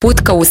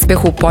Put ka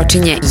uspehu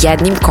počinje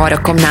jednim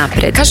korakom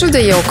napred. Kažu da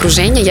je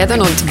okruženje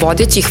jedan od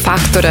vodećih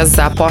faktora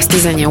za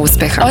postizanje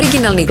uspeha.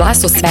 Originalni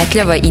glas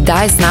osvetljava i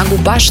daje snagu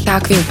baš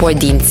takvim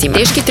pojedincima.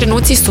 Teški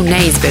trenuci su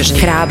neizbežni.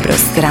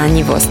 Hrabrost,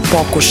 ranjivost,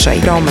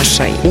 pokušaj,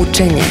 promašaj,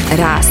 učenje,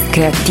 rast,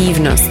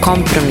 kreativnost,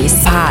 kompromis,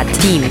 pad,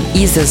 tim,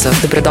 izazov.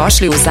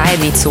 Dobrodošli u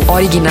zajednicu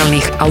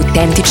originalnih,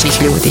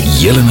 autentičnih ljudi.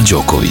 Jelena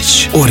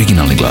Đoković,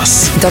 originalni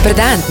glas. Dobar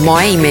dan,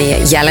 moje ime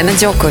je Jelena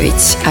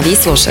Đoković, a vi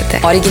slušate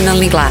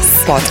Originalni glas,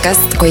 podcast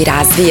koji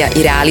razvija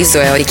i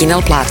realizuje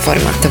Original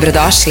platforma.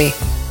 Dobrodošli.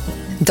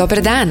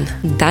 Dobar dan.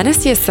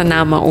 Danas je sa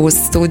nama u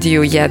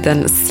studiju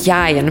jedan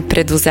sjajan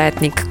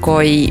preduzetnik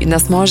koji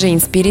nas može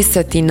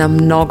inspirisati na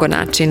mnogo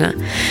načina.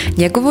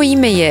 Njegovo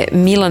ime je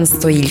Milan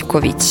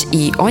Stoijlković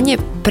i on je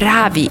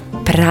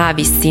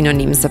pravi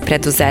sinonim za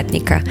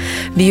preduzetnika.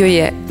 Bio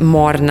je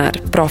mornar,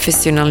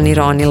 profesionalni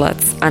ronilac,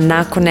 a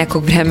nakon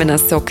nekog vremena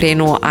se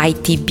okrenuo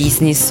IT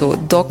biznisu,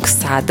 dok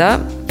sada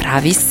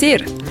pravi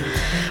sir.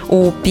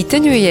 U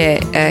pitanju je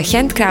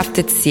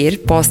handcrafted sir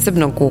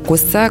posebnog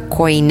ukusa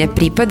koji ne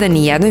pripada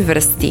ni jednoj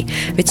vrsti,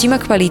 već ima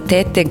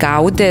kvalitete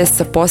gaude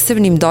sa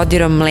posebnim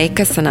dodirom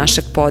mleka sa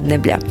našeg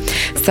podneblja.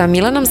 Sa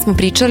Milanom smo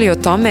pričali o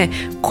tome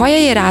koja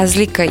je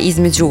razlika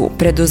između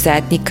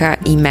preduzetnika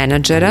i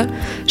menadžera,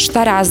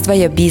 šta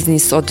razdvaja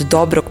biznis od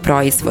dobrog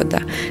proizvoda,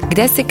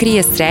 gde se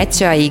krije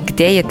sreća i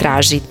gde je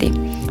tražiti.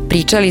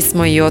 Pričali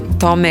smo i o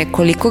tome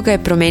koliko ga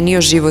je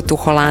promenio život u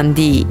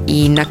Holandiji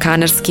i na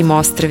Kanarskim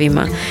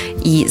ostrvima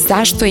i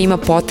zašto ima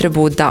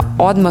potrebu da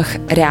odmah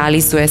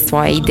realizuje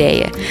svoje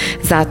ideje.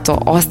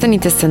 Zato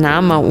ostanite sa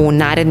nama u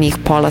narednih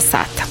pola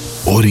sata.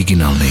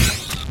 Originalni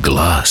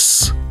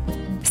glas.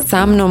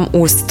 Sa mnom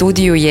u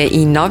studiju je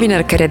i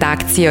novinarka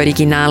redakcije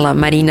Originala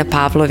Marina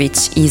Pavlović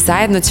i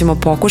zajedno ćemo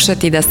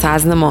pokušati da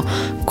saznamo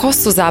ko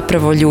su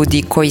zapravo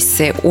ljudi koji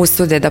se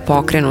usude da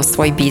pokrenu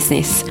svoj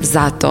biznis.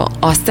 Zato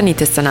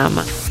ostanite sa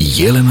nama.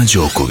 Jelena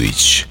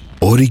Đoković,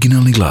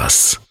 originalni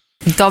glas.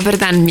 Dobar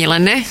dan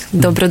Milane,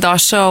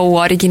 dobrodošao u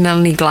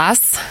Originalni glas.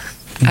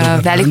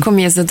 Veliko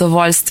mi je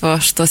zadovoljstvo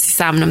što si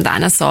sa mnom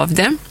danas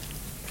ovde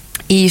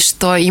i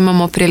što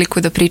imamo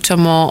priliku da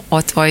pričamo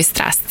o tvojoj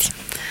strasti.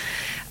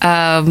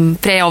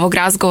 Pre ovog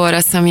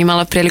razgovora sam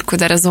imala priliku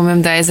da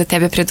razumem da je za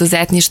tebe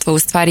preduzetništvo u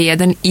stvari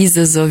jedan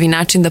izazov i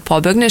način da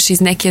pobegneš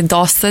iz neke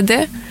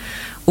dosade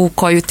u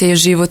koju te je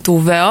život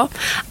uveo,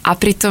 a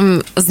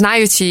pritom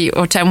znajući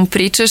o čemu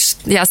pričaš,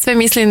 ja sve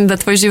mislim da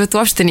tvoj život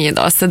uopšte nije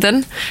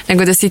dosadan,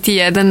 nego da si ti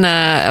jedan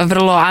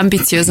vrlo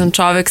ambiciozan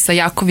čovek sa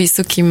jako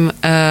visokim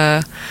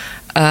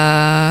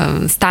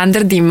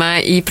standardima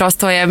i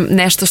prosto je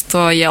nešto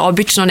što je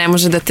obično ne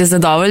može da te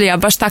zadovolji, a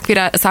baš takvi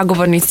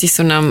sagovornici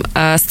su nam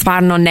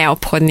stvarno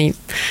neophodni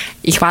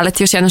i hvala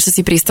ti još jednom što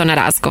si pristao na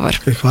razgovor.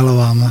 Hvala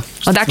vama.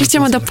 Odakle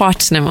ćemo da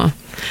počnemo?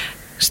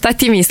 Šta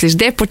ti misliš?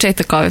 Gde je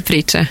početak ove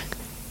priče?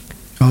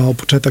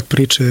 Početak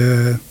priče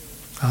je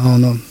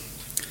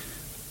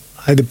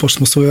ajde,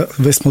 pošto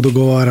već smo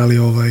dogovarali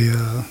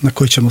na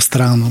koju ćemo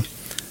stranu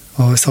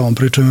sa ovom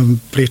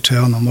priče,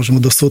 možemo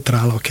do sutra,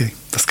 ali ok,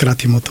 da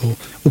skratimo to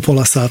u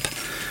pola sata.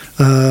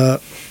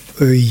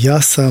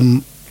 Ja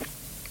sam,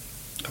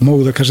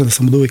 mogu da kažem da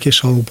sam od uvijek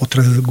išao u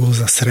potragu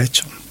za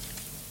srećom.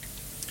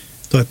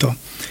 To je to.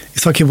 I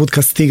svaki put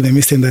kad stigne,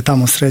 mislim da je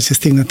tamo sreće,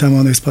 stigne tamo,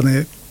 ono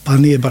ispadne, pa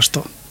nije baš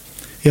to.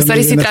 U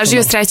stvari si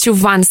tražio sreću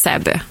van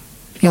sebe,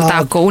 je li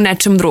tako, u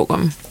nečem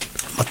drugom?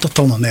 Ma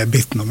totalno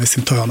nebitno,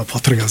 mislim, to je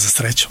potraga za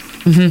srećom.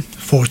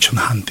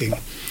 Fortune hunting.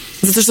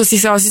 Zato što si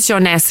se osjećao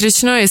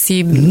nesrećno,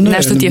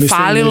 nešto ti je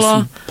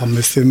falilo?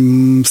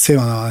 Mislim,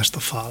 svima nam nešto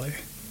fali.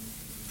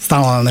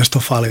 Stalno nam nešto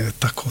fali.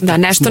 Da,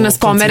 nešto nas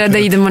pomera da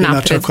idemo napred.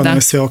 Inače, ako nam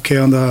je sve ok,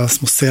 onda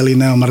smo seli i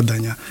nema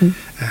mrdanja.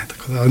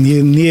 Tako da,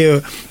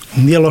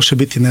 nije loše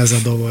biti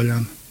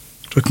nezadovoljan.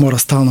 Čovjek mora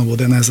stalno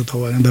bude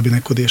nezadovoljan da bi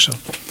neko dišao.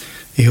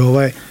 I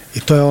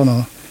to je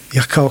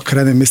ja kao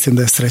krenem, mislim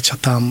da je sreća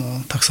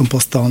tamo. Tako sam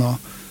postao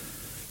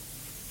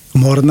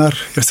mornar,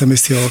 jer sam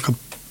mislio kad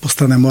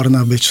postane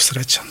mornar, bit ću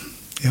srećan.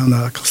 I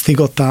onda kao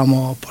stigao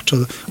tamo,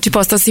 počeo... Znači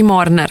postao si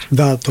mornar?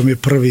 Da, to mi je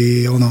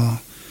prvi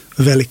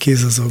veliki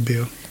izazov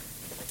bio.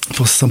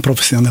 Postao sam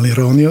profesionalni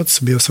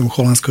ronilac, bio sam u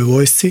holandskoj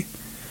vojsci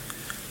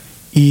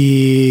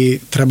i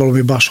trebalo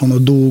mi baš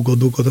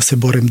dugo da se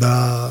borim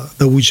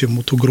da uđem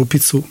u tu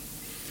grupicu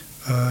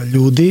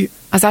ljudi.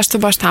 A zašto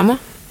baš tamo?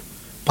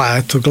 Pa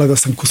eto, gledao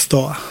sam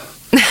Kustoa.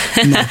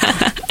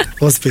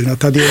 Ozbiljno,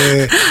 tad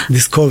je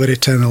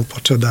Discovery Channel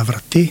počeo da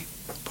vrati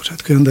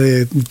početku i onda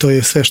to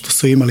je sve što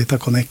su imali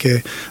tako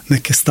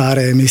neke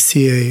stare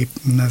emisije i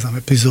ne znam,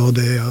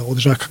 epizode od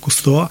Žaka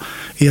Kustoa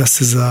i ja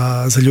se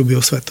zaljubio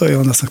u sve to i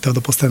onda sam htio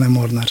da postanem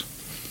mornar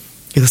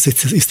i da se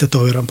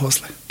istetoviram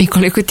posle. I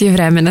koliko ti je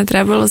vremena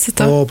trebalo za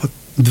to? Pa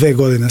 2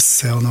 godine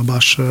se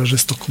baš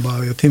žestoko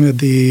bavio time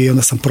i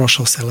onda sam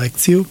prošao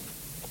selekciju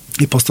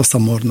i postao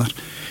sam mornar.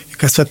 I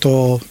kad sve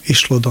to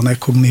išlo do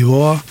nekog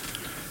nivoa,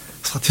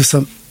 shvatio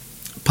sam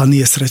pa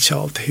nije sreća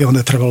ovdje i onda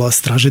je trebalo da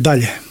se traži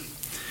dalje.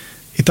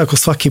 I tako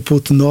svaki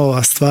put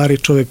nova stvari,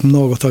 čovjek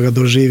mnogo toga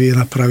doživi i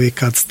napravi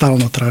kad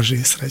stalno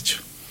traži sreću.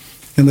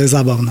 I onda je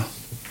zabavno.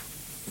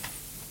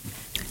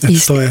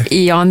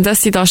 I onda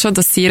si došao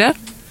do sira?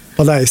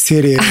 Pa da,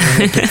 sir je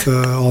opet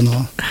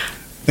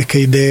neka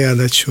ideja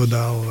da ću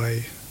da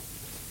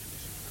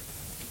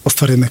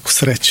ostvarim neku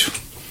sreću.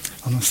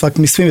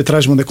 Mi svi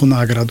tražimo neku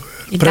nagradu.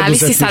 I da li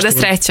si sada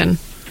srećan?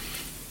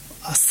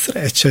 A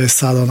sreća je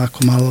sada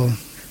onako malo,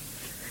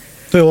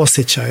 to je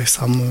osjećaj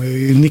samo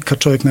i nikad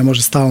čovjek ne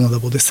može stalno da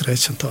bude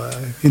srećan, to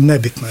je i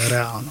nebitno je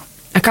realno.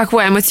 A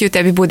kakvu emociju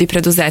tebi budi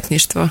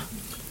preduzetništvo?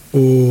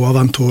 U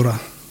avantura.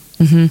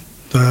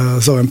 To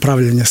je, zovem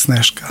pravljenje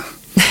sneška.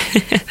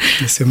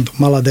 Mislim,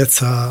 mala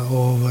deca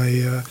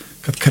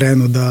kad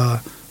krenu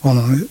da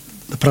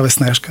prave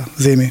sneška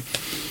zimi,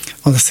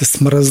 onda se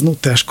smrznu,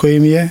 teško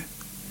im je,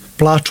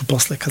 plaču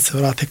posle kad se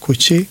vrate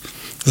kući,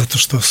 zato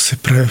što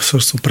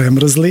su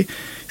premrzli,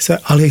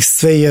 ali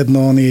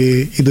svejedno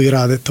oni idu i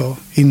rade to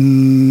i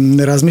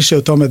ne razmišljaju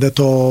o tome da je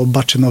to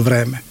bačeno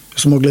vreme.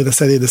 Su mogli da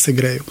sedi i da se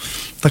greju.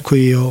 Tako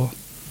i ovo.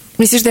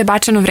 Misliš da je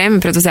bačeno vreme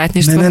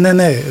preduzetništvo?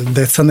 Ne.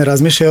 Deca ne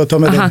razmišljaju o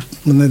tome da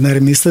ne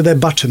misle da je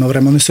bačeno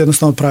vreme. Oni su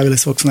jednostavno pravili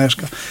svog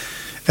sneška.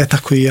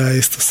 Tako i ja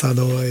isto sad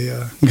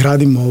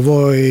gradim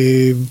ovo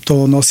i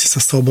to nosi sa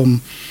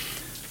sobom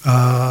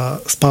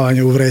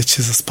spavanje u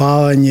vreći za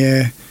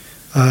spavanje.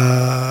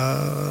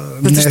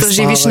 Zato što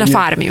živiš na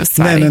farmi u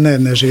stvari.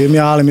 Ne živim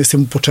ja, ali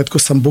mislim u početku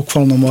sam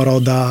bukvalno morao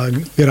da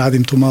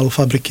gradim tu malu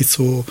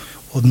fabrikicu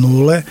od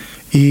nule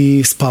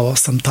i spavao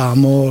sam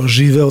tamo,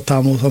 živeo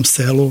tamo u tom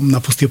selu,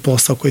 napustio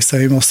posao koji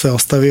sam imao, sve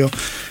ostavio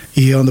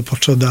i onda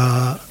počeo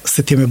da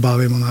se time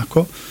bavim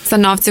onako. Sa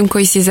novcem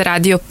koji si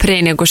zaradio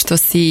pre nego što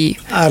si...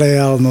 A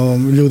realno,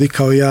 ljudi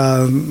kao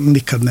ja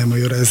nikad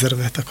nemaju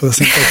rezerve, tako da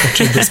sam to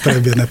počeo bez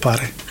prebijene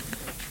pare.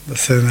 Da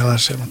se ne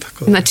lažemo.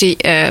 Tako da. Znači,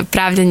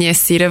 pravljanje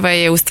sireva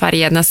je u stvari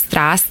jedna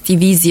strast i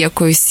vizija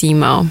koju si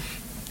imao.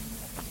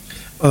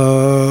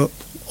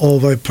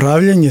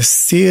 Pravljanje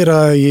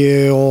sira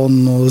je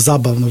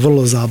zabavno,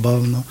 vrlo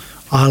zabavno,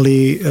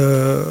 ali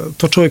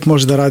to čovjek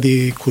može da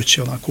radi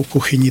kući, onako u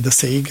kuhinji, da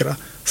se igra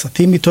sa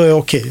tim i to je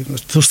okej.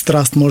 Tu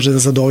strast može da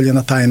zadovolje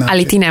na taj način.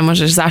 Ali ti ne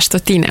možeš, zašto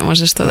ti ne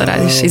možeš to da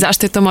radiš i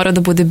zašto je to mora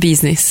da bude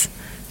biznis?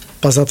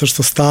 Pa zato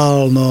što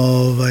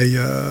stalno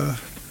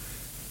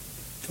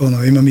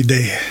imam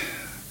ideje.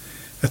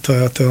 To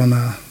je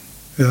ona,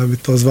 ja bi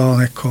to zvao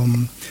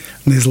nekom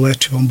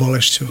neizlečivom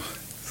bolešću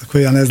za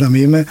koju ja ne znam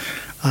ime,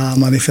 a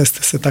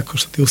manifestuje se tako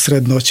što ti u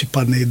sred noći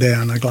padne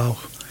ideja na glavu.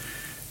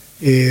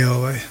 I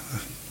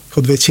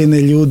kod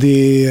većine ljudi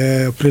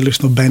je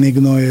prilično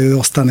benigno i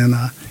ostane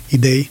na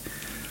ideji,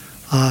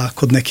 a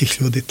kod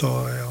nekih ljudi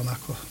to je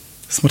onako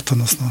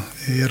smrtonosno,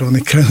 jer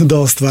oni krenu da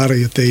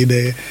ostvaraju te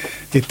ideje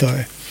i to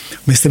je.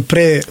 Mislim,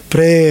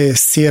 pre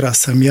sira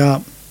sam ja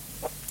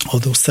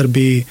ovdje u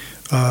Srbiji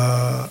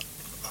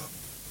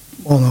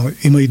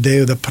imao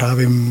ideju da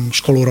pravim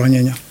školu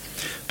ronjenja.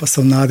 Pa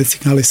sam na Adi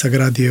Cignali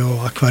sagradio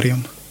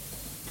akvarijum.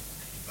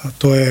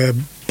 To je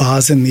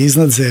bazen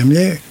iznad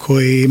zemlje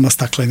koji ima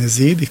stakleni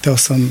zid i hteo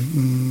sam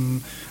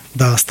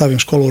da stavim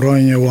školu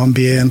ronjenja u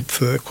ambijent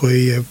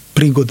koji je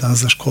prigodan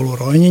za školu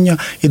ronjenja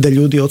i da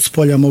ljudi od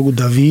spolja mogu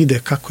da vide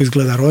kako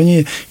izgleda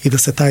ronjenje i da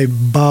se taj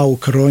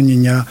bauk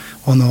ronjenja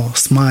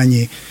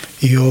smanji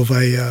i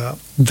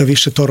da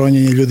više to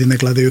ronjenje ljudi ne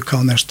gledaju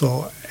kao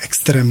nešto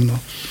ekstremno.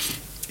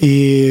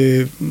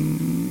 I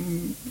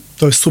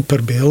to je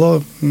super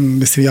bilo.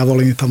 Mislim, ja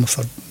volim i tamo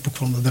sad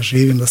bukvalno da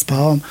živim, da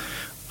spavam,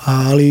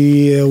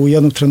 ali u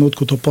jednom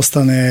trenutku to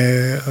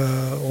postane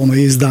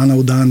iz dana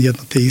u dan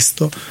jedno te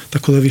isto,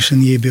 tako da više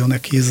nije bio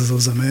neki izazov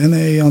za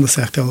mene i onda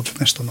sam ja htjela opet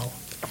nešto novo.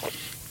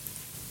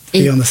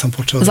 I onda sam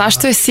počeo...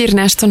 Zašto je sir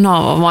nešto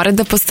novo? Mora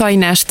da postoji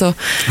nešto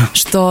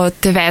što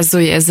te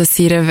vezuje za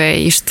sireve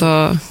i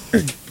što...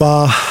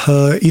 Pa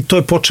i to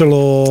je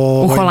počelo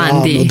u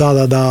Holandiji.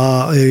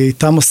 Da. I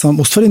tamo sam,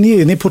 u stvari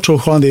nije počelo u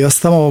Holandiji. Ja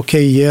sam tamo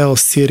jeo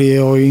sir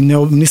i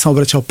nisam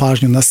obraćao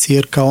pažnju na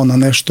sir kao na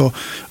nešto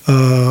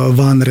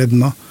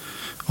vanredno.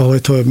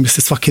 To je,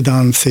 mislim, svaki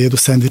dan se jedu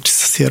sendviči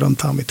sa sirom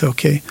tamo i to je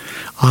okej.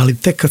 Ali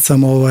tek kad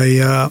sam u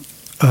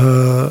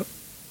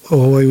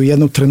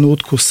jednom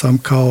trenutku sam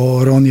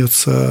kao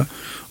ronilac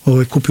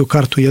kupio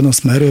kartu u jednom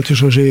smeru i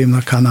otišao živim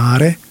na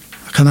Kanare.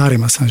 Na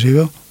Kanarima sam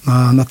živio,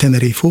 na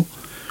Tenerifu.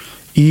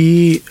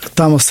 I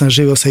tamo sam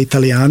živio sa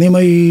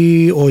Italijanima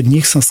i od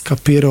njih sam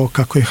skapirao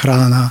kako je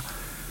hrana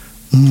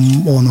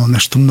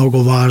nešto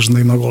mnogo važno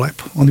i mnogo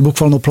lepo. Oni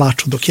bukvalno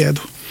plaču dok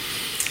jedu.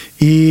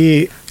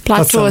 I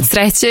plaču od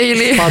sreće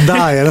ili? Pa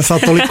da, jer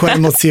sad toliko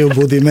emocije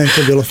budi, meni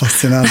to je bilo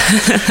fascinantno.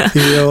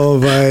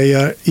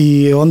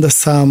 I onda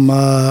sam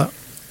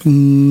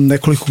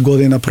nekoliko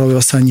godina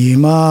proveo sa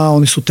njima,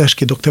 oni su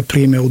teški dok te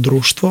prime u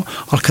društvo,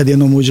 ali kad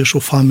jednom uđeš u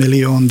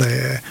familiju,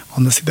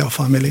 onda si deo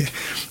familije.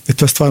 I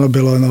to je stvarno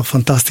bilo jedno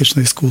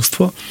fantastično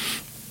iskustvo.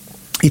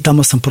 I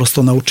tamo sam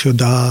prosto naučio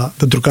da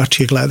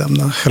drugačije gledam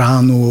na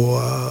hranu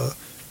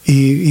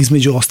i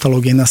između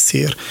ostalog i na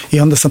sir. I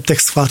onda sam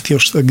tek shvatio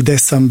gde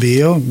sam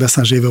bio, gde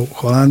sam živeo u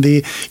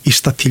Holandiji i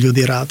šta ti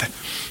ljudi rade.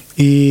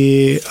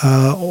 I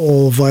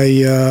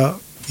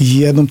u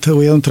jednom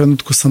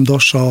trenutku sam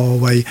došao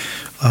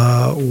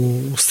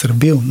u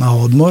Srbiju na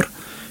odmor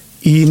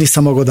i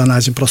nisam mogao da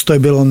nađem. Prosto je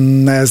bilo,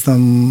 ne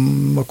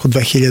znam, oko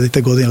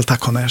 2000. godine ili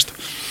tako nešto.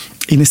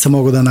 I nisam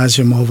mogao da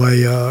nađem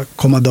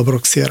komad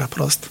dobrog sira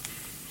prosto.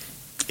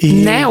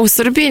 Ne, u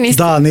Srbiji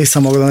niste? Da,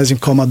 nisam mogao da nađem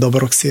komad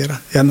dobrog sira,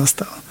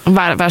 jednostavno.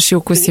 Vaši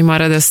ukusi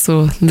mora da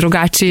su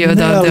drugačiji od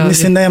ovde. Ne,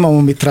 mislim,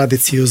 nemamo mi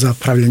tradiciju za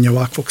pravljanje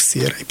ovakvog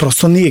sira i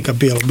prosto nije ga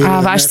bilo. A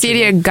vaš sir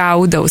je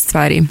gauda u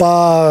stvari?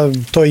 Pa,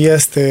 to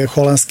jeste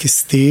holandski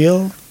stil,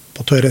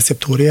 po toj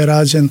recepturi je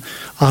rađen,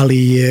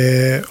 ali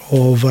je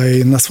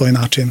na svoj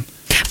način.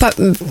 Pa,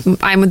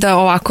 ajmo da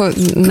ovako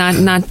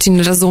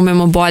način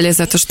razumemo bolje,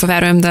 zato što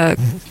verujem da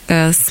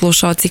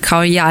slušaoci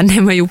kao i ja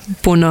nemaju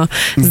puno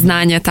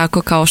znanja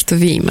tako kao što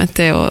vi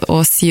imate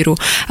o siru.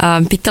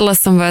 Pitala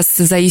sam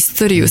vas za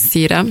istoriju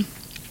sira.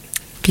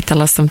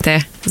 Pitala sam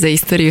te za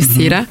istoriju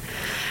sira.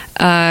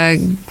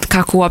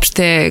 Kako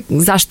uopšte,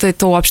 zašto je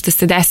to uopšte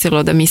se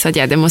desilo da mi sad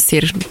jedemo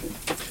sir?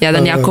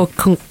 Jedan jako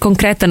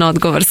konkretan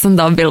odgovor sam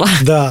dobila.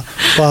 Da,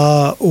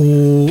 pa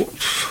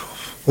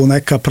u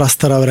neka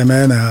prastara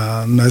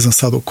vremena, ne znam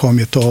sad u kom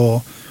je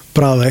to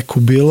praveku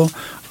bilo,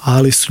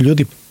 ali su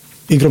ljudi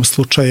igrom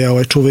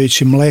slučaja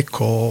čuvajući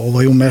mleko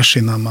u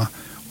mešinama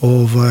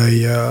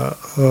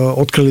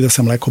otkrili da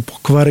se mleko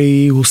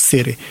pokvari i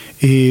usiri.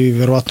 I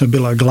verovatno je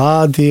bila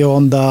glad i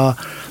onda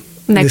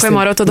neko je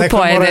morao to da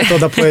pojede. Neko je morao to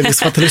da pojede.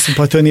 Shvatili su,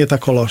 pa to nije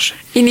tako loše.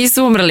 I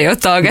nisu umrli od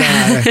toga.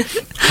 Da,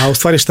 a u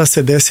stvari šta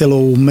se desilo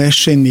u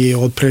mešini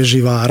od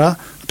preživara,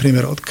 na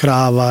primjer od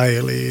krava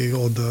ili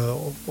od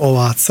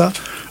ovaca,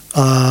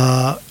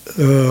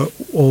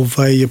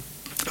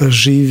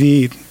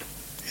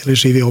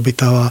 živi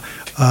obitava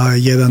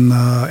jedan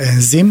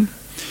enzim,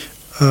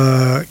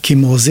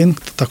 kimozin,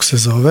 tako se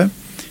zove,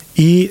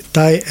 i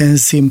taj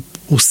enzim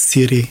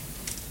usiri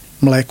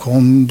mleko.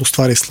 On u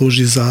stvari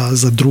služi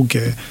za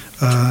druge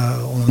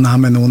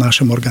namene u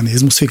našem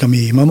organizmu. Svi ga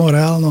mi imamo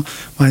realno,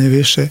 manje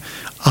više,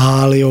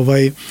 ali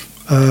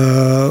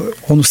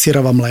on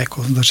usirava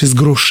mleko, znači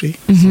zgruši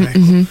mleko.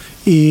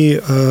 I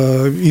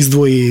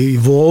izdvoji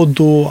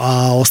vodu,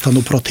 a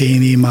ostanu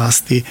proteini i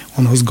masti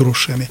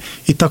zgrušeni.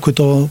 I tako je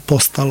to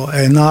postalo.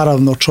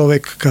 Naravno,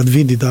 čovjek kad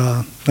vidi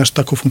da nešto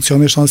tako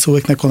funkcioniše, onda se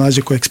uvijek neko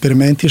nađe koji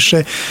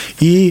eksperimentiše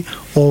i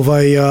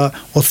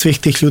od svih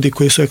tih ljudi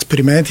koji su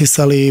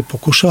eksperimentisali i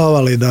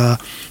pokušavali da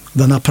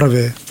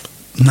naprave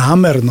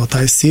namerno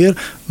taj sir,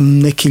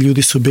 neki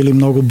ljudi su bili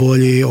mnogo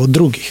bolji od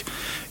drugih.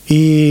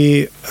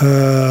 I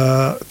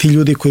ti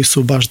ljudi koji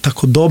su baš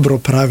tako dobro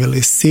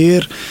pravili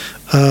sir,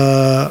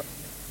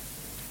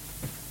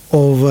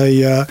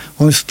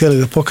 oni su htjeli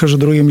da pokažu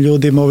drugim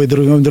ljudima,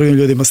 drugim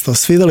ljudima se to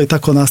svidjelo i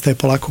tako nastaje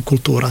polako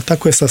kultura.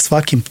 Tako je sa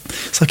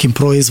svakim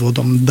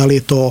proizvodom, da li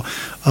je to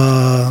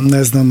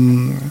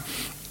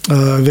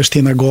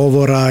veština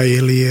govora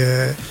ili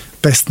je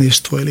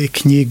pesništvo ili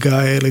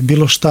knjiga ili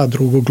bilo šta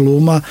drugo,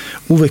 gluma,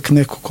 uvek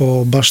neko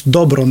ko baš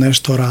dobro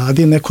nešto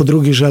radi, neko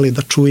drugi želi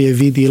da čuje,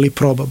 vidi ili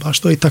proba baš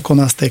to i tako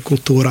nastaje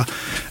kultura.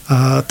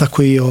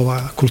 Tako i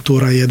ova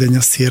kultura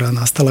jedenja sira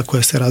nastala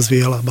koja se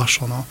razvijala baš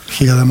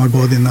hiljadama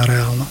godina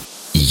realno.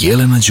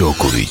 Jelena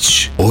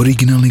Đoković,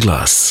 originalni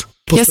glas.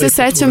 Ja se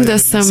sećam da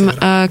sam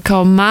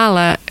kao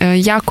mala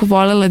jako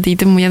voljela da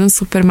idem u jedan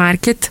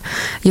supermarket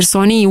jer su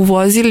oni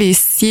uvozili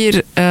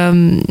sir,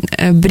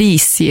 brie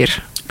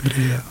sir,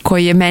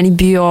 koji je meni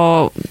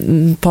bio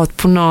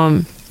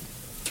potpuno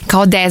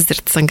kao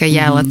dezert sam ga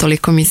jela,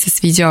 toliko mi se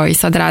sviđao i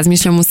sad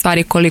razmišljam u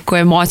stvari koliko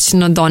je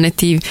moćno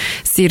doneti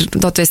sir,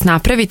 to jest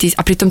napraviti,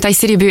 a pritom taj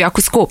sir je bio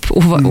jako skup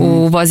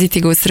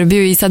uvoziti ga u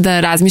Srbiju i sada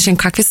razmišljam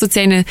kakve su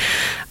cene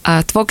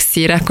tvog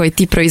sira koji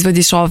ti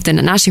proizvodiš ovde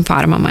na našim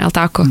farmama, je li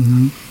tako?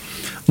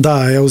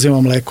 Da, ja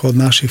uzimam mleko od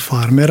naših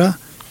farmera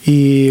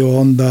i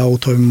onda u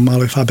toj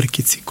maloj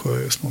fabrikici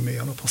koju smo mi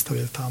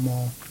postavili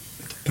tamo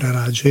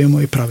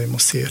prerađujemo i pravimo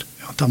sir.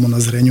 Tamo na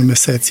zrenju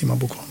mesecima,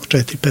 bukvalno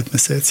 4-5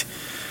 meseci.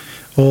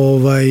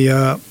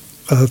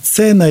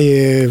 Cena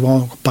je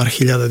par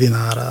hiljada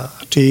dinara.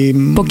 Znači,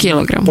 po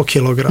kilogramu? Po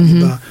kilogramu,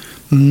 da.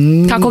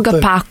 Kako ga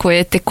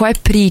pakujete? Koja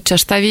priča?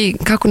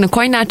 Na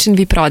koji način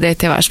vi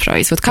prodajete vaš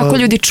proizvod? Kako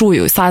ljudi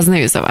čuju,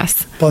 saznaju za vas?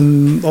 Pa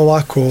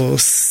ovako,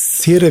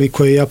 sirevi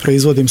koje ja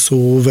proizvodim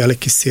su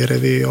veliki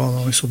sirevi,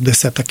 oni su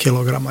 10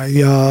 kilograma.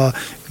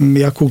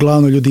 Jako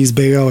uglavnom ljudi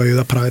izbjegavaju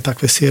da prave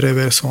takve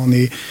sireve jer su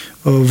oni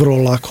vrlo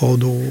lako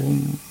odu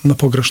na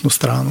pogrešnu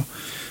stranu.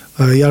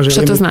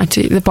 Što to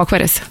znači? Da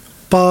pokvare se?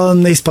 Pa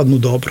ne ispadnu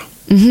dobro.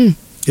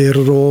 Jer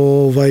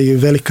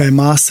velika je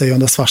masa i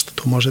onda svašta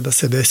tu može da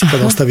se desi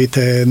kada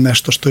ostavite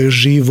nešto što je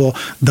živo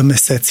da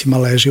mesecima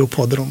leži u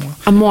podrumu.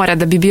 A mora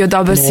da bi bio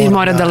dobar sir,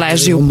 mora da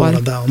leži u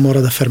podrumu?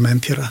 Mora da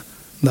fermentira.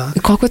 Da.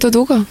 Koliko je to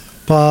dugo?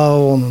 Pa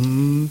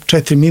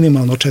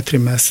minimalno 4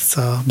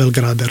 meseca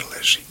Belgrader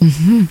leži.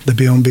 Da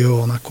bi on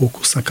bio onako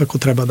ukusan kako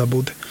treba da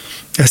bude.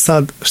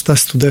 Sad, šta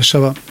se tu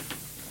dešava?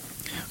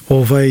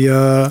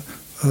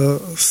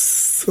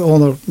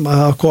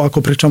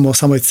 ako pričamo o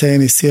samoj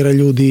ceni sira,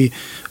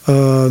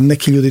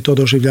 neki ljudi to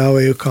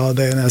doživljavaju kao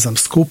da je, ne znam,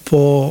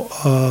 skupo,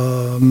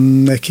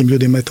 nekim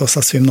ljudima je to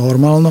sasvim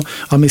normalno,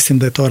 a mislim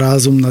da je to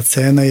razumna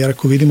cena, jer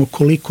ako vidimo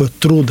koliko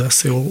truda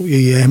se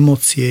i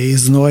emocije i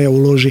znoja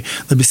uloži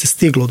da bi se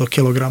stiglo do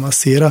kilograma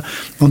sira,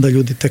 onda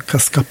ljudi tek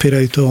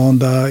skapiraju to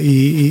onda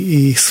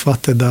i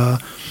shvate da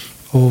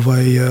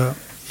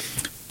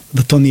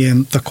da to nije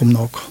tako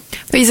mnogo.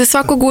 Pa iza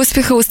svakog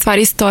uspjeha u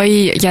stvari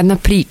stoji jedna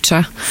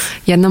priča,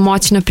 jedna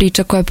moćna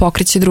priča koja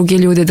pokreće druge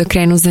ljude da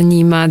krenu za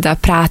njima, da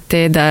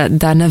prate,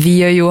 da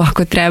navijaju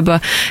ako treba.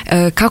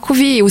 Kako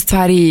vi u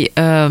stvari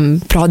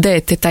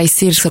prodajete taj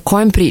sir, sa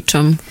kojom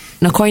pričom?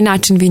 Na koji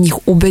način vi njih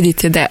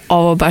ubedite da je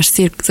ovo baš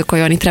sir za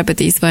koji oni treba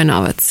da izdvoje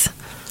novac?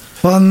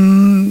 Pa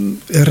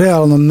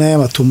realno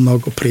nema tu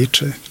mnogo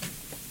priče.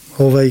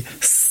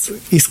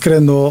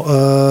 Iskreno,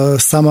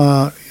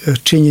 sama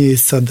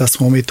činjenica da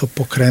smo mi to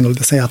pokrenuli,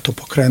 da sam ja to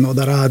pokrenuo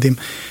da radim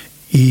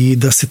i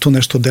da se tu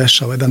nešto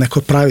dešava, da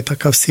neko pravi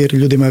takav sir,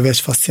 ljudima je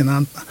već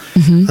fascinantna.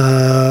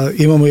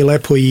 Imamo i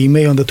lepo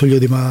ime i onda to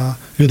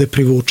ljude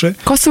privuče.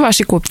 Ko su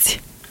vaši kupci?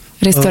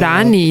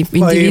 Restorani,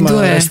 individue? Pa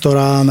ima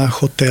restorana,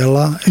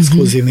 hotela,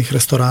 ekskluzivnih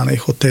restorana i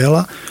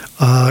hotela,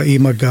 a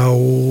ima ga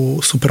u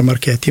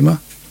supermarketima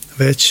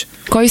već.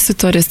 Koji su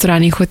to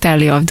restorani i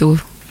hoteli ovdje u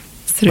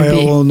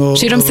Srbiji?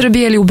 Širom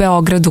Srbije ili u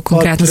Beogradu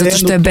konkretno, zato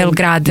što je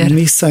Belgrader?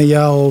 Nisam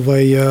ja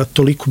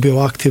toliko bio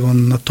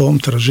aktivan na tom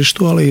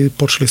tržištu, ali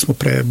počeli smo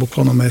pre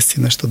bukvalno mjesec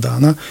i nešto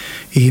dana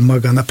i ima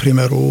ga na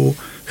primjer u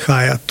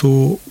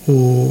Hyattu,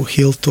 u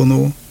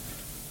Hiltonu,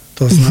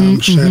 to znam,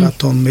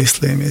 Sheraton,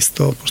 mislim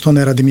isto, pošto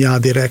ne radim ja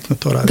direktno,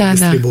 to radi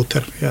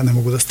distributer, ja ne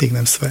mogu da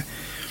stignem sve.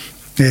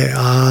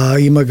 A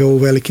ima ga u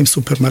velikim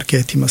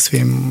supermarketima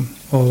svim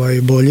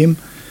boljim.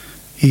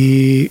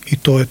 I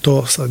to je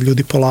to, sad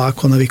ljudi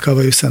polako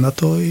navikavaju se na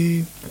to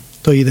i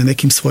to ide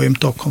nekim svojim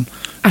tokom.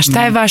 A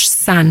šta je vaš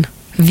san,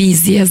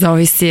 vizija za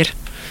ovaj sir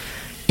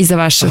i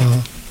za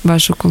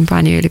vašu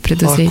kompaniju ili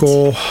preduzeće?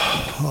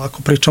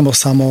 Ako pričamo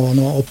samo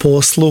o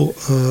poslu,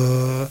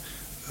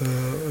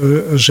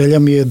 želja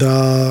mi je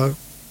da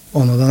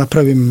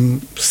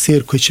napravim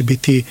sir koji će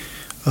biti,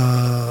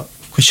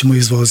 koji ćemo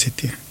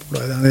izvoziti.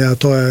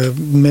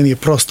 Meni je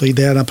prosto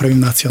ideja da napravim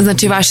nacionalno.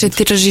 Znači vaše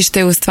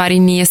tržište u stvari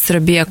nije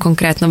Srbija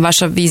konkretno,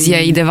 vaša vizija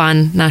ide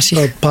van naših?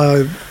 Pa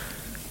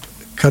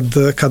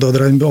kad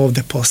odradim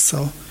ovde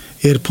posao.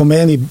 Jer po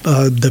meni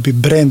da bi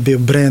brend bio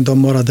brend, on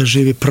mora da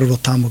živi prvo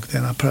tamo gde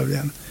je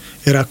napravljen.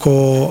 Jer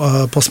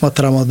ako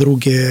posmatramo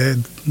druge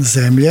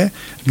zemlje,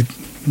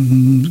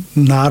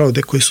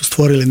 narode koji su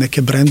stvorili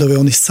neke brendove,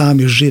 oni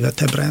sami žive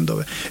te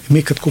brendove.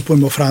 Mi kad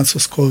kupujemo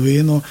francusko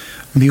vino,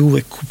 mi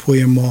uvek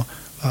kupujemo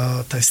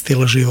taj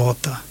stil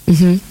života.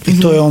 I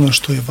to je ono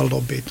što je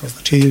vrlo bitno.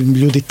 Znači,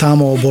 ljudi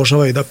tamo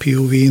obožavaju da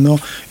piju vino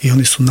i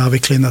oni su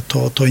navikli na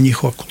to je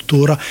njihova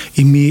kultura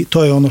i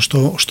to je ono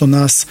što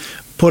nas,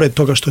 pored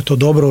toga što je to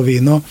dobro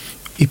vino,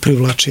 i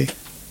privlači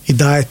i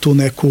daje tu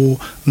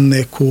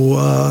neku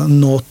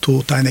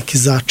notu, taj neki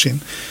začin.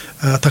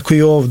 Tako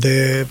i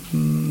ovde,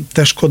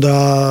 teško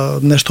da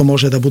nešto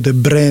može da bude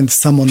brend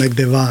samo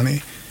negde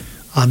vani,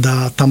 a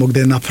da tamo gde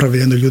je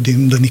napravljeno ljudi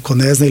da niko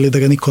ne zna ili da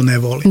ga niko ne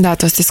voli. Da,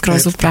 to ste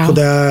skroz u pravu. Tako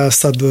da ja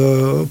sad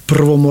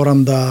prvo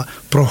moram da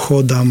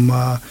prohodam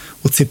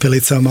u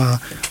cipelicama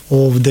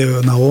ovde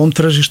na ovom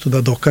tržištu,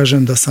 da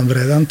dokažem da sam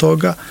vredan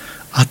toga,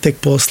 a tek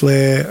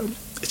posle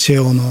će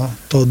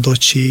to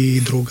doći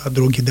i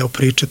drugi deo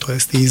priče, to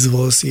jest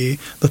izvoz i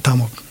da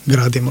tamo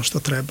gradimo što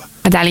treba.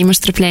 A da li imaš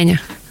strpljenja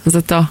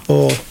za to?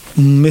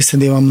 Mislim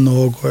da imam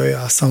mnogo,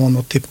 ja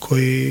sam tip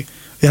koji,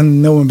 ja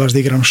ne umem baš da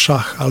igram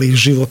šah, ali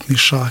životni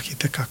šah i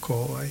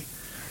tekako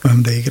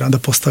umem da igram, da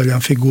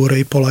postavljam figure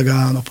i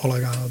polagano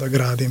da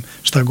gradim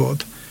šta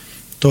god.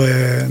 To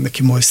je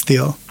neki moj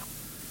stil.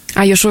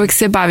 A još uvek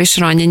se baviš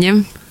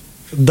ronjenjem?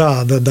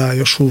 Da,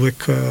 još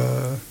uvek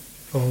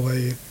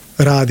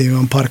radim,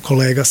 imam par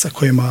kolega sa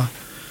kojima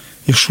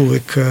još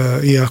uvek,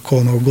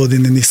 iako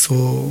godine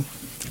nisu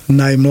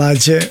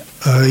najmlađe,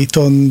 i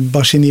to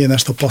baš i nije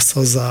nešto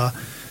posao za,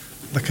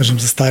 da kažem,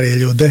 za starije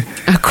ljude.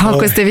 A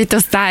koliko ste vi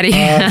to stari?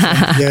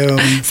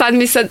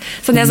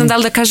 Sad ne znam da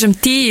li da kažem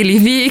ti ili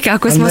vi,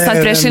 kako smo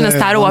sad prešli na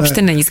staro,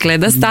 uopšte ne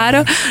izgleda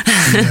staro.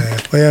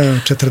 Pa ja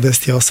imam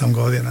 48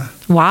 godina.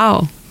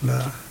 Wow,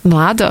 da.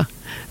 Mlado.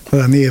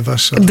 Da, nije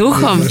baš... Duhom?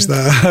 Duhom,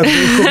 da.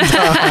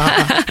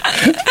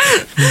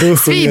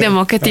 Svi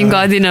idemo ka tim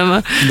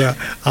godinama. Da,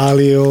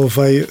 ali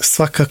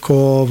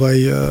svakako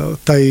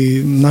taj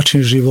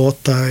način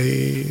života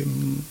i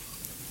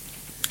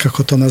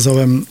kako to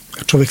nazovem,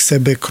 čovjek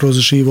sebe kroz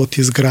život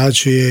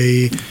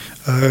izgrađuje i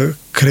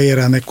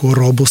kreira neku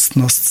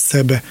robustnost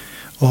sebe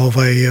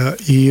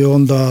i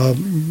onda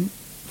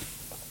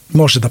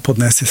može da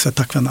podnese sve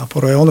takve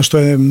napore. Ono što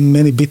je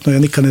meni bitno, ja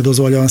nikad ne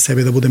dozvoljavam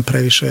sebi da budem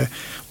previše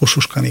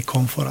ušuškan i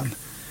komforan.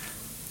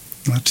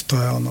 Znači,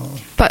 to je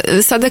Pa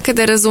sada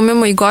kada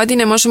razumemo i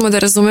godine, možemo da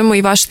razumemo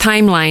i vaš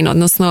timeline,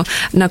 odnosno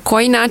na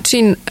koji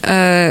način,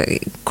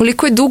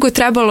 koliko je dugo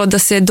trebalo da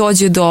se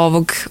dođe do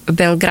ovog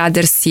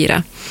Belgrader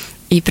sira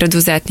i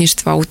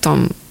preduzetništva u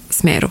tom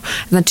smeru.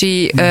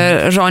 Znači,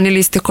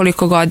 ronili ste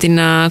koliko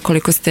godina,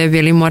 koliko ste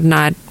bili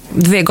mornar?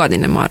 2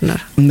 godine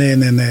mornar?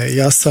 Ne.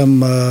 Ja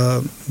sam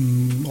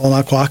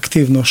onako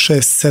aktivno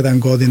 6-7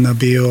 godina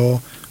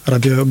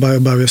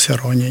bavio se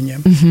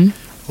ronjenjem.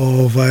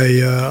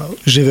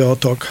 Živeo od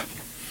toga.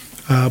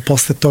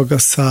 Posle toga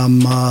sam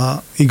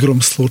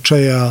igrom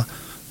slučaja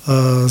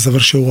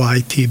završio u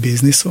IT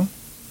biznisu.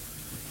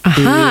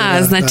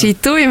 Aha, znači i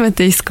tu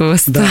imate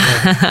iskustvo. Da.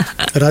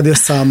 Radio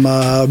sam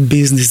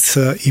biznis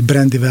i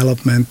brand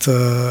development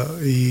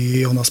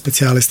i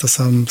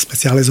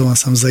specijalizovan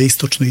sam za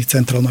istočnu i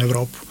centralnu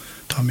Evropu.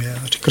 To mi je,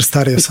 znači,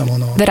 krstario sam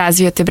Da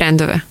razvijate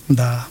brendove?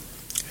 Da,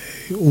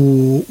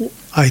 u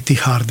IT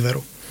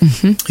hardveru.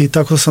 I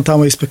tako sam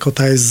tamo ispekao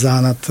taj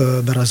zanat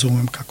da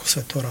razumem kako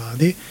se to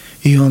radi.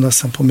 I onda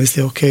sam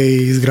pomislio, ok,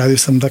 izgradio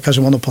sam, da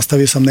kažem,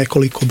 postavio sam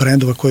nekoliko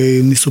brendova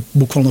koji nisu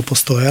bukvalno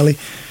postojali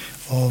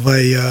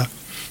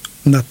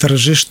na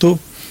tržištu,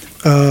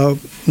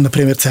 na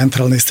primjer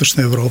centralne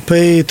istočne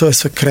Evrope, i to je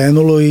sve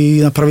krenulo i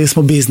napravili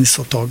smo biznis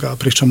od toga.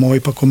 Pričamo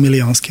ipak o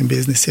milionskim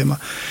biznisima.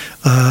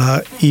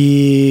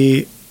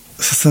 I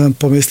sad sam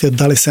pomislio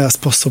da li sam ja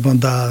sposoban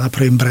da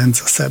napravim brend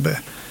za sebe.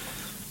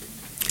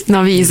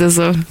 Novi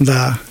izazov.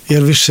 Da,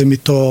 jer više mi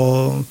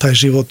to, taj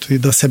život i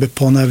da sebe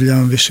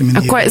ponavljam, više mi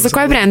nije. Za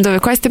koje brendove?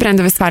 Koje ste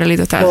brendove stvarali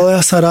do tada?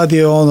 Ja sam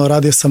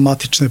radio sam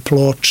matične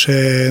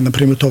ploče, na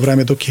primjer to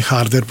vreme dok je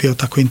hardware bio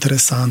tako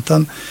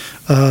interesantan,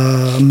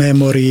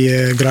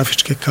 memorije,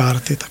 grafičke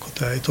karte, tako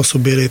da, i to su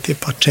bili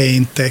tipa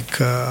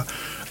Chaintek,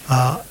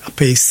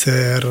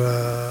 Pacer,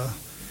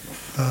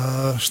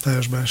 šta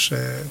još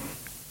beše,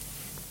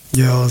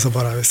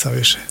 zaboravio sam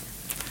više.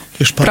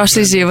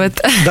 Prošli život.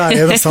 Da,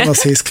 jednostavno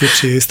se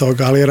isključi iz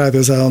toga, ali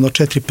radio za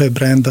 4-5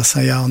 brenda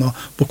sam ja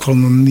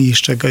bukvalno ni iz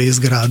čega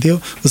izgradio.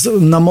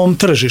 Na mom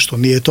tržištu,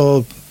 nije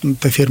to,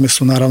 te firme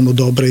su naravno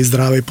dobre i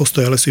zdrave i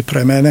postojale su i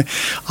pre mene,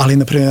 ali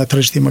na primjer na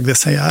tržištima gdje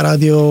sam ja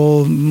radio,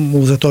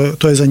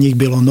 to je za njih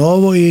bilo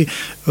novo i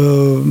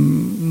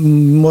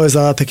moj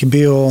zadatak je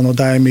bio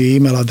daj mi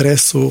email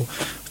adresu,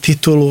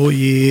 titulu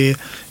i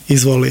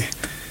izvoli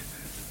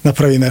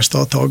napravi nešto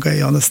od toga,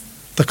 i onda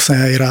tako sam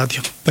ja i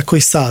radio. Tako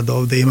i sad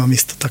ovdje imam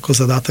isto tako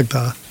zadatak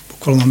da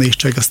bukvalno ne iz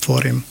čega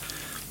stvorim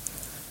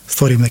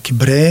neki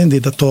brand i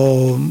da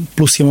to,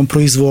 plus imam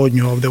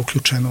proizvodnju ovdje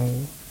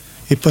uključenu,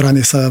 i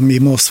ranije sam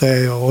imao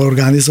sve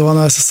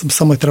organizovano, ja sam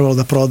samo je trebalo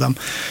da prodam,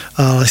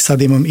 ali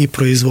sad imam i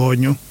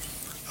proizvodnju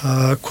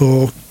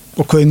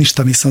o kojoj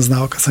ništa nisam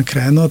znao kad sam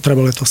krenuo,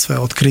 trebalo je to sve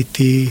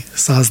otkriti,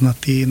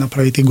 saznati,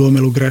 napraviti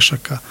gomilu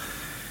grešaka.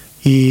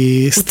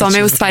 U tome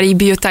je u stvari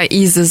bio taj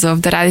izazov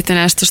da radite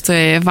nešto što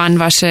je van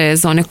vaše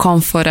zone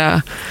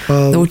komfora,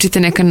 da učite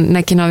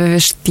neke nove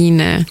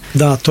veštine.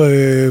 Da, to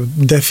je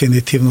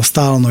definitivno,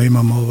 stalno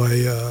imam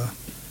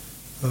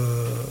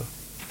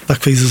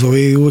takve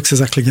izazove i uvijek se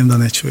zaklinjem da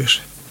neću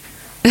više.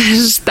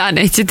 Šta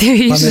nećete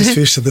više? Pa neću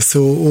više da se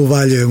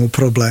uvaljujem u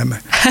probleme.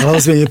 Ali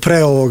ozbiljno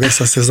pre ovoga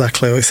sam se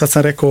zakleo i sad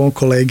sam rekao ovom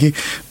kolegi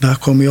da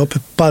ako mi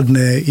opet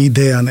padne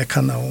ideja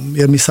neka na um,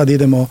 jer mi sad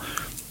idemo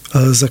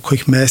za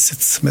kojih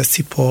mjesec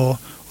i po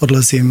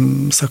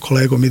odlazim sa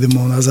kolegom,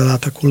 idemo na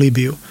zadatak u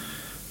Libiju,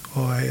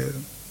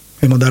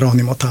 idemo da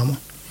ronimo tamo.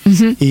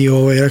 I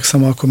rekao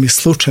sam, ako mi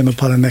slučajno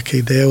pale neke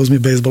ideje, uzmi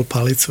bejsbol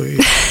palicu i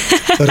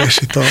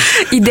reši to.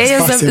 Ideja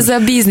za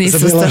biznis.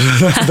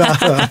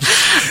 Da.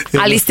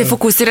 Ali ste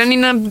fokusirani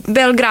na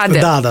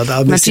Belgrader.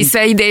 Da. Znači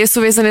sve ideje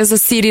su vezane za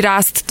sir i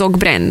rast tog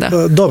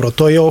brenda. Dobro,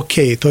 to je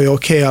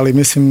okej, ali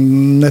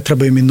mislim ne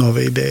trebaju mi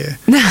nove ideje.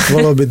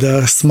 Volio bi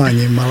da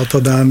smanjim malo to,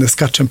 da ne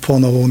skačem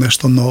ponovo u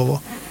nešto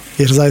novo.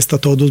 Jer zaista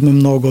to oduzme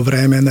mnogo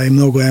vremena i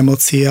mnogo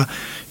emocija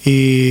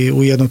i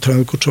u jednom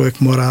trenutku čovjek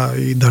mora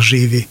i da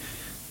živi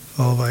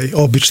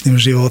običnim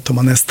životom,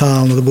 a ne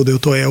stalno da bude u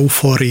toj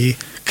euforiji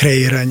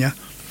kreiranja.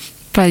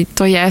 Pa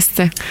to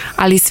jeste,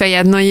 ali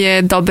svejedno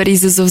je dobar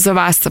izazov za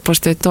vas,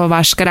 pošto je to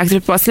vaš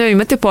karakter. Posljedno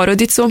imate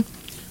porodicu?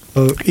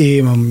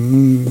 Imam,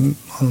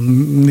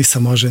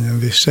 nisam oženjen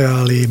više,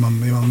 ali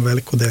imam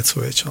veliku decu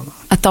već.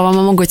 A to vam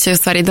omogućuje u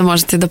stvari da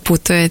možete da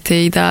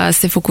putujete i da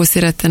se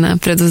fokusirate na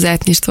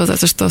preduzetništvo,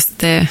 zato što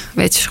ste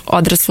već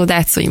odraslu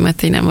decu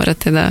imate i ne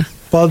morate da...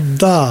 Pa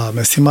da,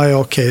 mislim, aj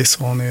okej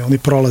su, oni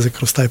prolaze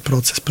kroz taj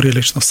proces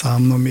prilično sa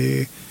mnom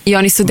i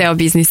oni su deo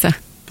biznisa?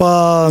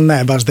 Pa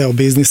ne baš deo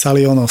biznisa,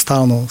 ali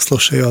stalno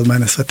slušaju od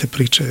mene sve te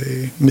priče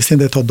i mislim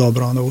da je to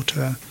dobro,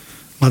 uče.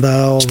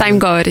 Šta im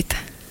govorite?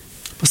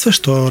 Pa sve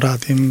što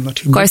radim.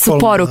 Znači, koje su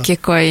poruke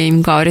koje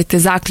im govorite,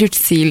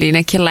 zaključci ili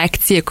neke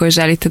lekcije koje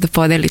želite da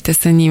podelite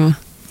sa njima?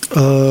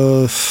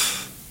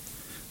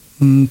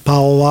 Pa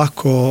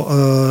ovako,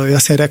 ja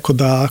sam rekao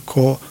da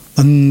ako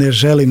ne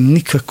želim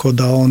nikako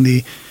da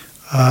oni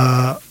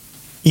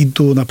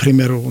idu, na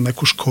primjer, u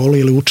neku školu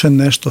ili uče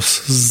nešto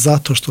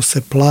zato što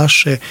se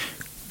plaše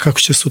kako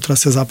će sutra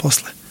se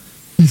zaposle.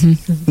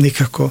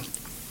 Nikako.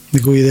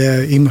 Nego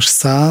ideja, imaš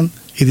san,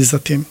 idi za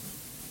tim.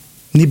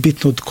 Nije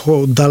bitno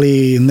da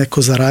li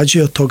neko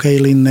zarađuje od toga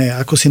ili ne.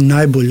 Ako si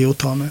najbolji u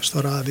tome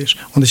što radiš,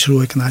 onda ćeš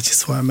uvijek naći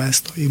svoje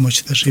mesto i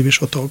moći da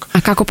živiš od toga.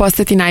 A kako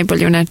postati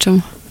najbolji u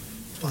nečemu?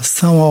 Pa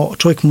samo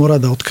čovjek mora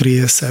da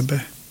otkrije sebe.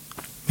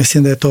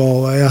 Mislim da je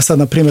to, ja sad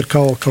na primjer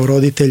kao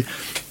roditelj,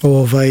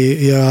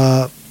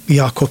 ja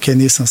jako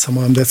nisam sa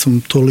mojom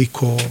decom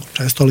toliko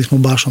često, ali smo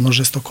baš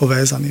žestoko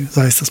vezani,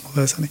 zaista smo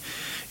vezani.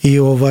 I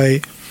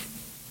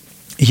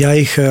ja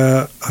ih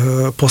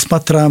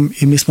posmatram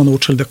i mi smo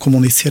naučili da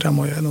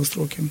komuniciramo jedno s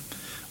drugim.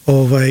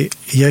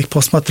 Ja ih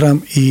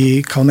posmatram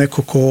i kao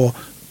neko ko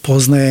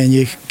poznaje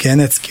njih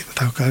genetski, da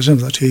tako kažem,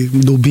 znači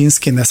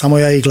dubinski, ne samo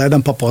ja ih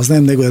gledam pa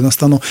poznajem, nego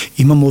jednostavno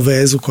imamo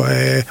vezu koja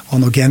je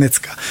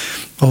genetska.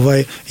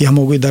 Ja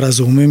mogu i da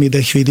razumem i da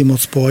ih vidim od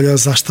spolja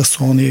zašto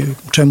su oni,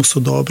 u čemu su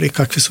dobri,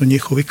 kakvi su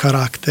njihovi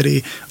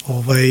karakteri,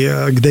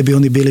 gde bi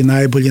oni bili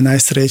najbolji,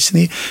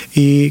 najsrećniji,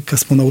 i kad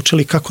smo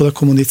naučili kako da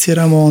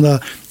komuniciramo,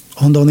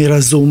 onda oni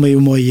razumeju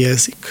moj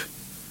jezik.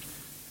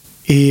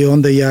 I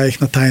onda ja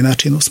ih na taj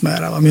način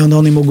usmeravam. I onda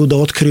oni mogu da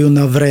otkriju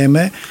na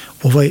vreme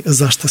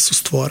zašto su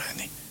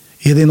stvoreni.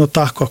 Jedino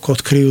tako, ako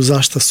otkriju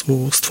zašto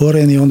su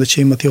stvoreni, onda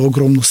će imati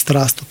ogromnu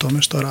strast u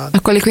tome što rade. A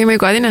koliko imaju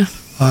godina?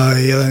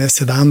 Jedan je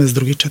 17,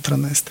 drugi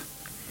 14.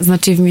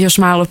 Znači još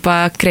malo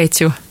pa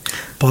kreću.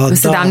 Pa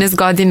 17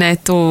 godina je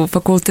tu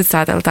fakultet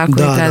sada, ali tako?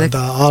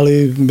 Da,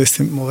 ali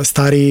mislim,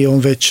 stariji, on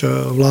već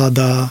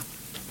vlada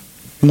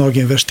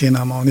mnogim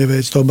veštinama. On je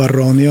već dobar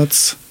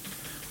ronilac,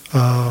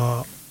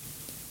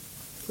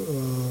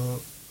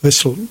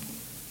 već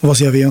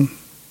vozi avion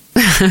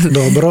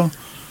dobro,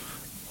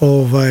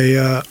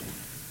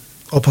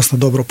 opasno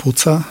dobro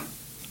puca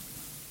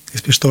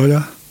iz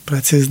pištolja,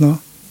 precizno,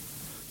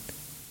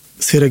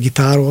 svira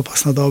gitaru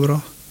opasno dobro.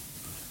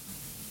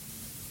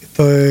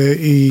 To je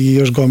i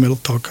još gomil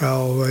toga,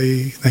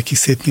 nekih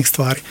sitnih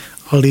stvari,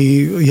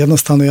 ali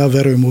jednostavno ja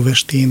verujem u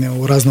veštine,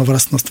 u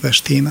raznovrstnost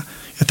veština.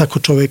 Jer tako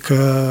čovjek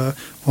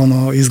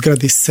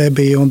izgradi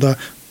sebe i onda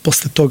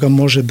posle toga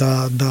može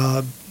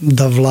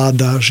da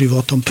vlada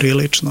životom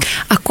prilično.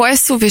 A koje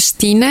su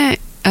veštine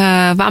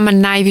vama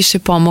najviše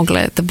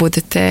pomogle da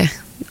budete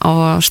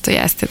ovo što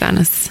jeste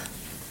danas?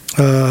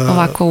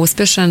 Ovako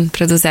uspešan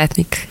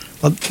preduzetnik?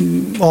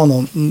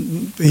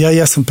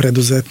 Ja sam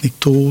preduzetnik,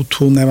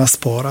 tu nema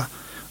spora.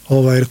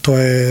 To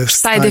je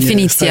šta je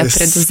definicija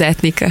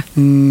preduzetnika?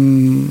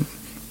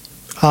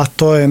 A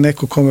to je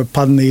neko kome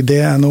padne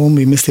ideja na um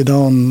i misli da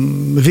on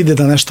vidi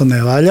da nešto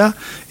ne valja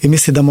i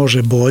misli da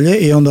može bolje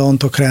i onda on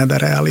to krene da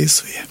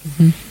realizuje.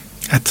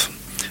 Eto.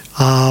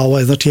 A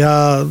znači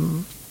ja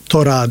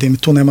to radim,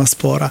 tu nema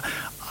spora.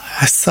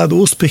 A sad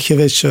uspjeh je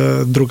već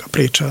druga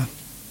priča.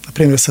 Na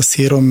primjer sa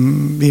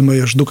sirom ima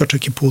još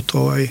dugačak i put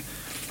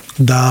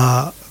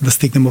da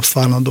stignemo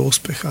stvarno do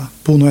uspjeha.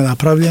 Puno je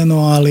napravljeno,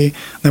 ali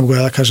ne mogu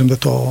ja da kažem da je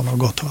to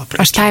gotova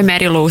priča. A šta je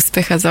merilo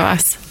uspjeha za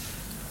vas?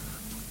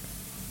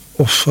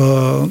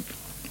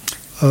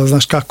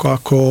 Znaš kako,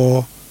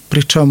 ako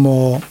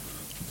pričamo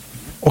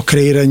o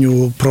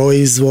kreiranju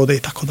proizvoda i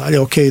tako dalje,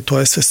 ok, to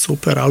je sve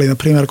super, ali na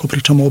primjer ako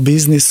pričamo o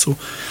biznisu,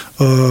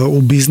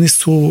 u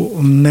biznisu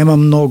nema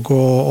mnogo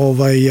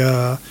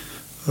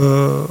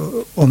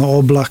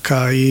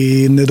oblaka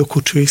i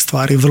nedokučivih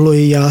stvari. Vrlo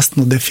je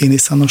jasno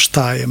definisano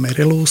šta je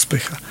merilo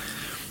uspjeha.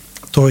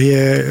 To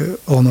je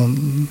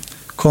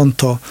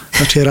konto,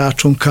 znači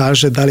račun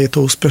kaže da li je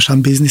to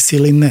uspešan biznis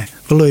ili ne.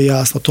 Vrlo je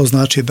jasno, to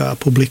znači da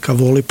publika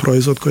voli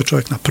proizvod koji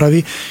čovjek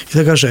napravi i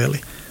da ga želi.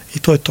 I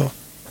to je to.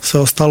 Sve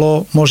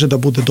ostalo može da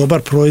bude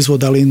dobar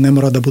proizvod, ali ne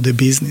mora da bude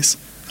biznis.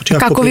 Znači,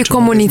 kako vi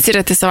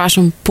komunicirate sa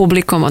vašom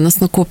publikom,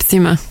 odnosno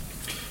kupcima?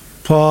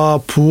 Pa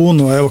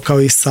puno, evo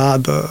kao i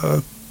sad,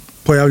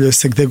 pojavljuje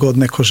se gde god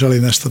neko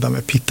želi nešto da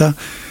me pita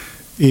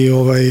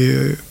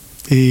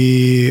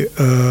i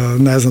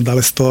ne znam da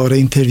li su to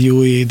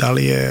reintervjui, da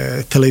li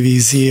je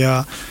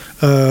televizija.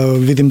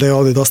 Vidim da je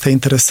ovdje dosta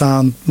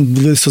interesant,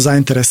 ljudi su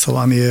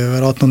zainteresovani,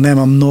 vjerojatno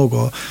nema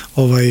mnogo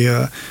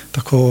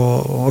tako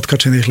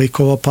otkačenih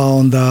likova, pa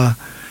onda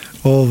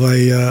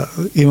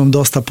imam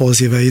dosta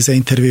pozive i za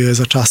intervjue,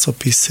 za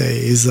časopise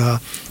i za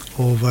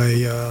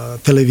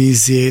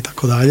televizije i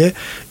tako dalje,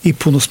 i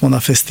puno smo na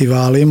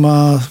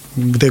festivalima,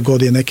 gde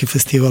god je neki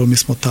festival mi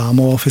smo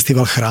tamo,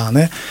 festival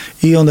hrane,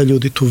 i onda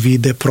ljudi tu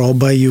vide,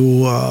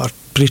 probaju,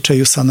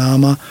 pričaju sa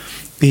nama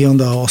i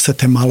onda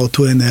osete malo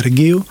tu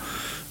energiju.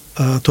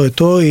 To je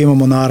to. I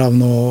imamo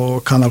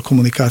naravno kanal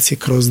komunikacije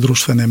kroz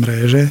društvene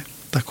mreže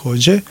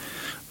također.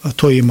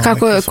 To ima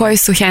koji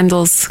su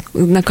handles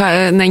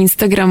na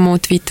Instagramu,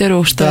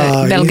 Twitteru, što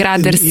je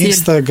Belgrader sir?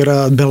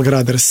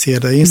 Belgrader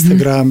sir,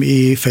 Instagram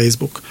i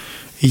Facebook.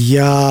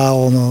 Ja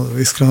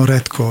iskreno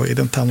retko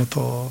idem tamo,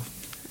 to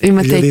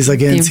ljudi iz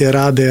agencije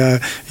rade, a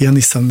ja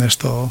nisam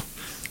nešto...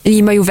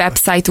 Imaju web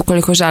sajt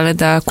ukoliko žele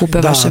da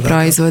kupe vaše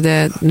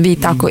proizvode, vi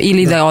tako,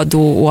 ili da odu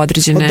u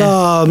određene...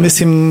 Da,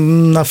 mislim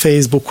na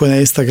Facebooku i na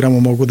Instagramu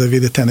mogu da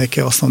vidite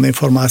neke osnovne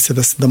informacije,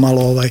 da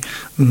malo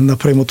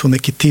napravimo tu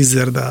neki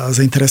teaser, da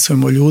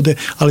zainteresujemo ljude,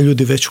 ali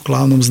ljudi već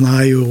uglavnom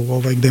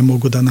znaju gde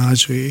mogu da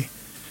nađu i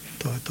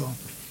to je to.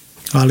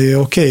 Ali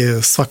ok,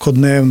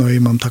 svakodnevno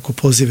imam tako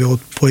pozive od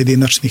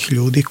pojedinačnih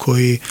ljudi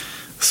koji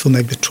su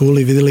negdje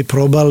čuli, vidjeli,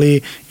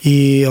 probali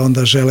i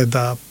onda žele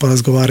da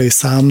porazgovaraju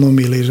sa mnom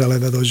ili žele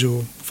da dođu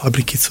u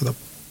fabrikicu da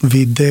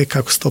vide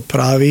kako se to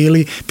pravi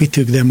ili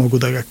pitaju gdje mogu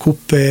da ga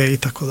kupe i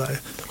tako dalje.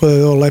 Tako da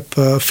je ovo lep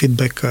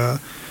feedback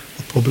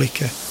od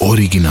publike.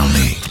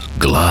 Originalni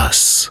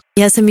glas.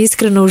 Ja sam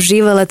iskreno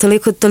uživala,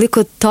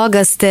 toliko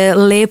toga ste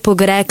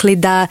lepog rekli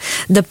da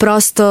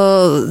prosto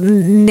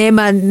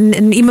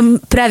imam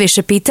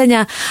previše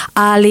pitanja,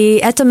 ali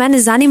eto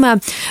mene zanima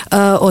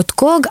od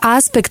kog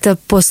aspekta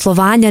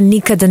poslovanja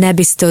nikada ne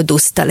biste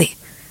odustali?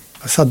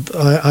 Sad,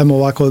 ajmo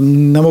ovako,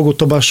 ne mogu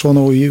to baš u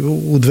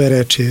dve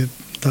reči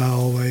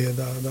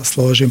da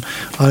složim,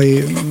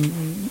 ali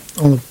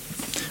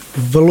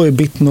vrlo je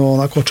bitno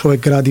onako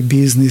čovjek gradi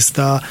biznis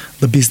da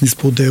biznis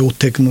bude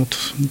utegnut,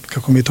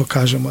 kako mi to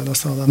kažemo,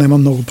 jednostavno da nema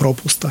mnogo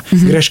propusta.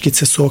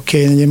 Greškice su ok,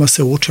 na njima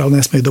se uče, ali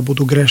ne smiju da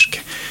budu greške,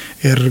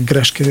 jer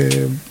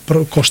greške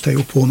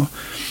koštaju puno.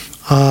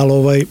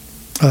 Ali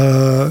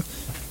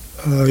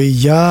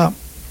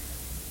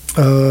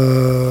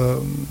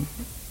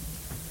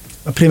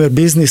na primjer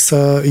biznis,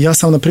 ja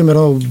sam na primjer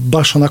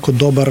baš onako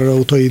dobar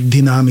u toj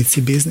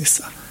dinamici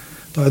biznisa.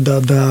 To je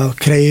da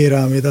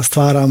kreiram i da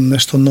stvaram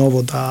nešto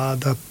novo, da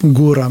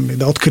guram i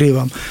da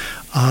otkrivam.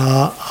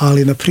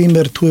 Ali, na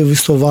primjer, tu je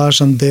isto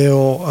važan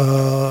deo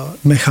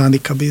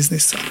mehanika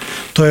biznisa.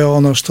 To je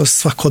ono što se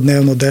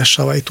svakodnevno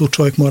dešava i tu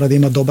čovjek mora da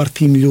ima dobar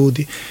tim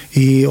ljudi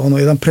i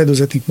jedan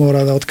preduzetnik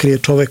mora da otkrije,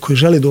 čovjek koji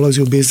želi da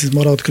ulazi u biznis,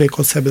 mora da otkrije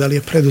kod sebe da li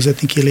je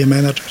preduzetnik ili je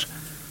menadžer.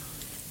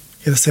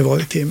 I da se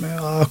vodi time.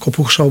 A ako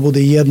pokušava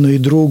bude jedno i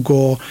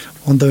drugo,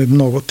 onda je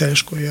mnogo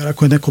teško. Jer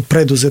ako je neko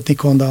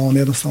preduzetnik, onda on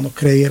jednostavno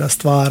kreira,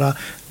 stvara,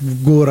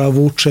 gura,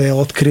 vuče,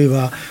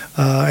 otkriva,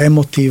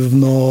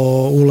 emotivno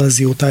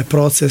ulazi u taj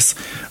proces,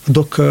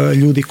 dok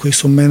ljudi koji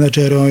su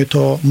menadžeri, oni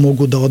to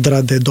mogu da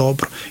odrade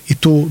dobro. I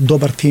tu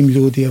dobar tim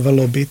ljudi je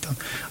vrlo bitan.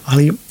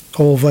 Ali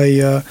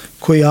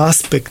koji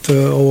aspekt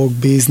ovog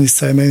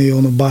biznisa je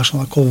meni baš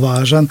onako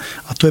važan,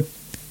 a to je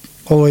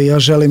ja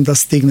želim da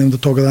stignem do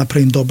toga da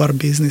napravim dobar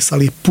biznis,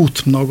 ali je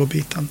put mnogo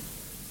bitan.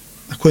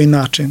 Na koji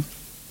način?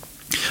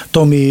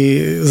 To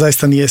mi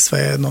zaista nije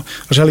svejedno.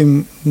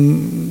 Želim,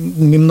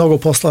 mi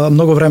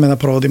mnogo vremena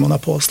provodimo na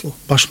poslu,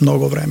 baš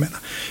mnogo vremena.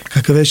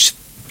 Kako već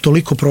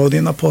toliko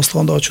provodim na poslu,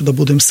 onda hoću da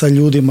budem sa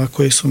ljudima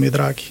koji su mi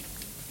dragi.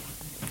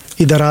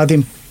 I da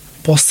radim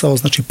posao,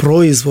 znači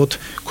proizvod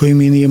koji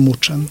mi nije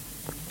mučan,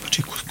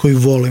 znači koji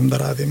volim da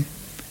radim.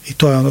 I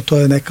to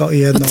je neka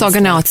jedna... Od toga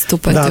ne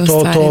odstupate u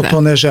stvari.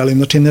 To ne želim.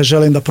 Znači ne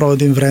želim da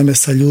provodim vreme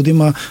sa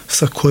ljudima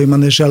sa kojima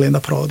ne želim da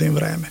provodim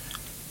vreme.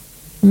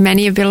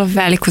 Meni je bilo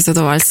veliko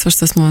zadovoljstvo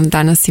što smo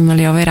danas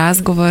imali ovaj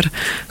razgovor.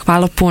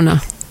 Hvala puno.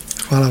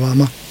 Hvala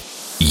vama.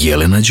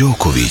 Jelena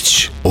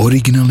Đoković,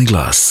 originalni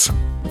glas.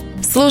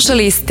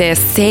 Slušali ste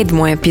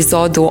 7.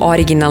 epizodu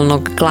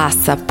Originalnog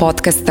glasa,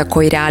 podcasta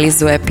koji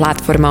realizuje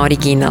platforma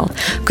Original.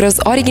 Kroz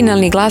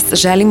Originalni glas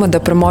želimo da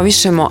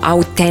promovišemo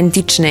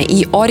autentične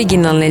i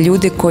originalne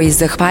ljude koji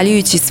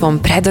zahvaljujući svom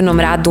predanom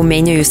radu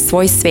menjaju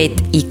svoj svet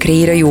i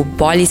kreiraju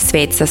bolji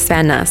svet za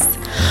sve nas.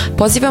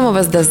 Pozivamo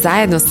vas da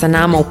zajedno sa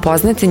nama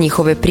upoznate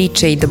njihove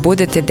priče i da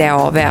budete deo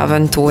ove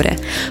avanture.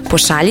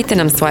 Pošaljite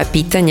nam svoje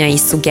pitanja i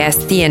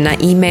sugestije na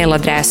e-mail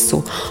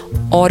adresu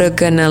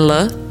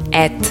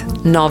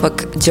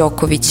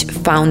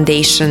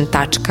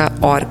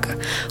orgnl@novakdjokovićfoundation.org,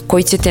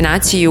 koji ćete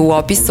naći i u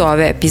opisu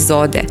ove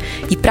epizode,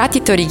 i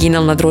pratite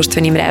Original na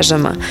društvenim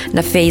mrežama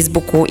na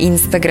Facebooku,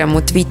 Instagramu,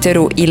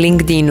 Twitteru i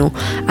LinkedInu,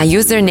 a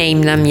username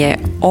nam je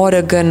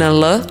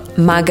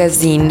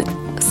orgnl-magazin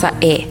sa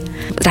E.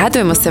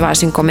 Radujemo se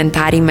vašim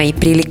komentarima i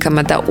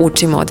prilikama da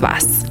učimo od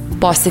vas.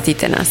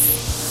 Posetite nas.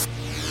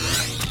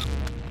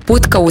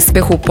 Put ka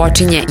uspehu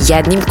počinje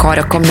jednim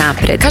korakom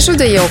napred. Kažu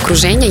da je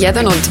okruženje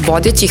jedan od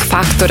vodećih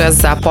faktora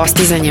za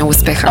postizanje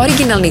uspeha.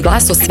 Originalni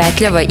glas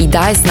osvetljava i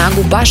daje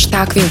snagu baš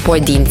takvim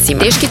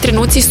pojedincima. Teški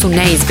trenuci su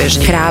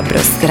neizbežni.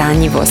 Hrabrost,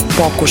 ranjivost,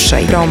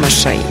 pokušaj,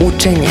 promašaj,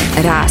 učenje,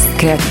 rast,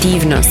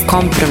 kreativnost,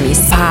 kompromis,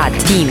 pad,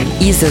 tim,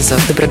 izazov.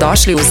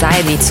 Dobrodošli u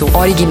zajednicu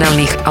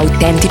originalnih,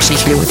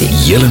 autentičnih ljudi.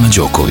 Jelena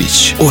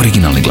Đoković,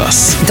 originalni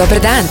glas.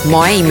 Dobar dan,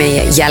 moje ime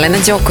je Jelena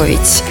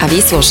Đoković, a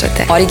vi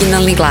slušate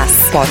Originalni glas,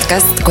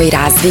 podcast koji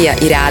razvija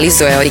i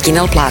realizuje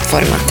Original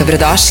platforma.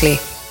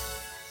 Dobrodošli!